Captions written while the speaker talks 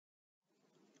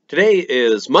Today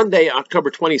is Monday,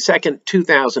 October 22nd,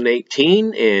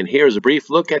 2018, and here's a brief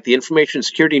look at the information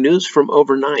security news from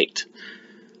overnight.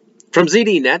 From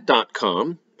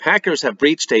ZDNet.com, hackers have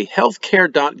breached a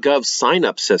Healthcare.Gov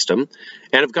sign-up system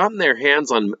and have gotten their hands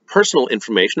on personal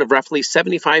information of roughly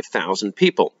 75,000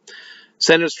 people.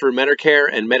 Centers for Medicare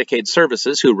and Medicaid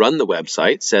Services, who run the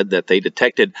website, said that they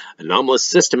detected anomalous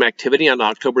system activity on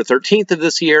October 13th of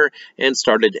this year and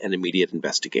started an immediate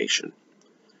investigation.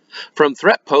 From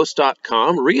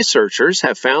ThreatPost.com, researchers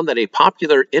have found that a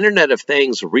popular Internet of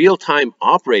Things real-time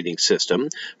operating system,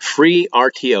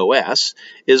 FreeRTOS,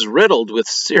 is riddled with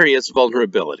serious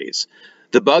vulnerabilities.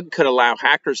 The bug could allow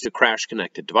hackers to crash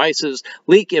connected devices,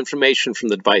 leak information from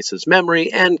the device's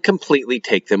memory, and completely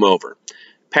take them over.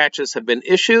 Patches have been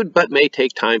issued, but may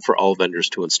take time for all vendors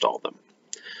to install them.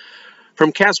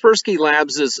 From Kaspersky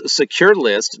Labs'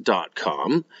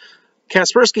 SecureList.com,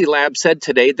 Kaspersky Labs said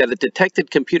today that it detected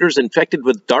computers infected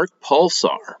with Dark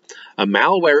Pulsar, a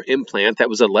malware implant that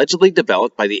was allegedly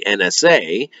developed by the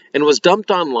NSA and was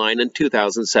dumped online in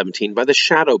 2017 by the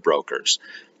shadow brokers.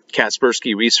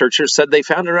 Kaspersky researchers said they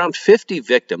found around 50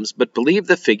 victims, but believe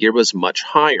the figure was much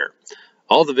higher.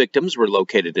 All the victims were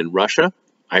located in Russia,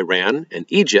 Iran, and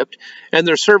Egypt, and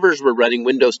their servers were running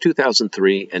Windows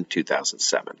 2003 and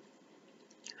 2007.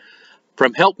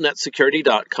 From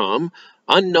HelpNetSecurity.com,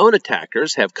 unknown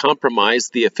attackers have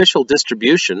compromised the official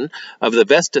distribution of the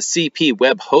Vesta CP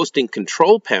web hosting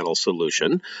control panel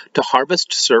solution to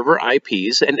harvest server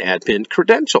IPs and admin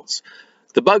credentials.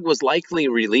 The bug was likely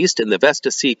released in the Vesta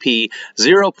CP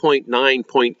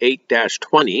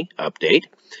 0.9.8-20 update,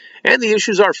 and the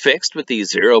issues are fixed with the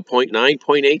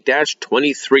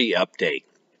 0.9.8-23 update.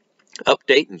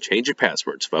 Update and change your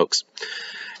passwords, folks.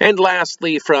 And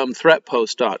lastly, from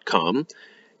ThreatPost.com,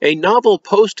 a novel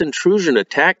post-intrusion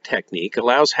attack technique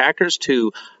allows hackers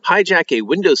to hijack a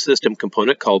Windows system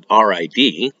component called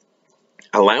RID,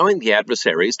 allowing the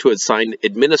adversaries to assign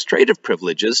administrative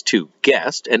privileges to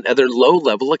guest and other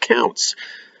low-level accounts.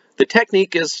 The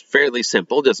technique is fairly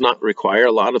simple, does not require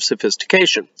a lot of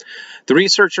sophistication. The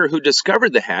researcher who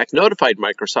discovered the hack notified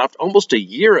Microsoft almost a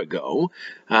year ago,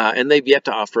 and they've yet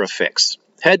to offer a fix.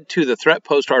 Head to the Threat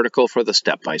Post article for the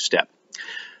step-by-step.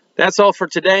 That's all for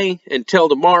today. Until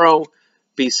tomorrow,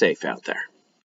 be safe out there.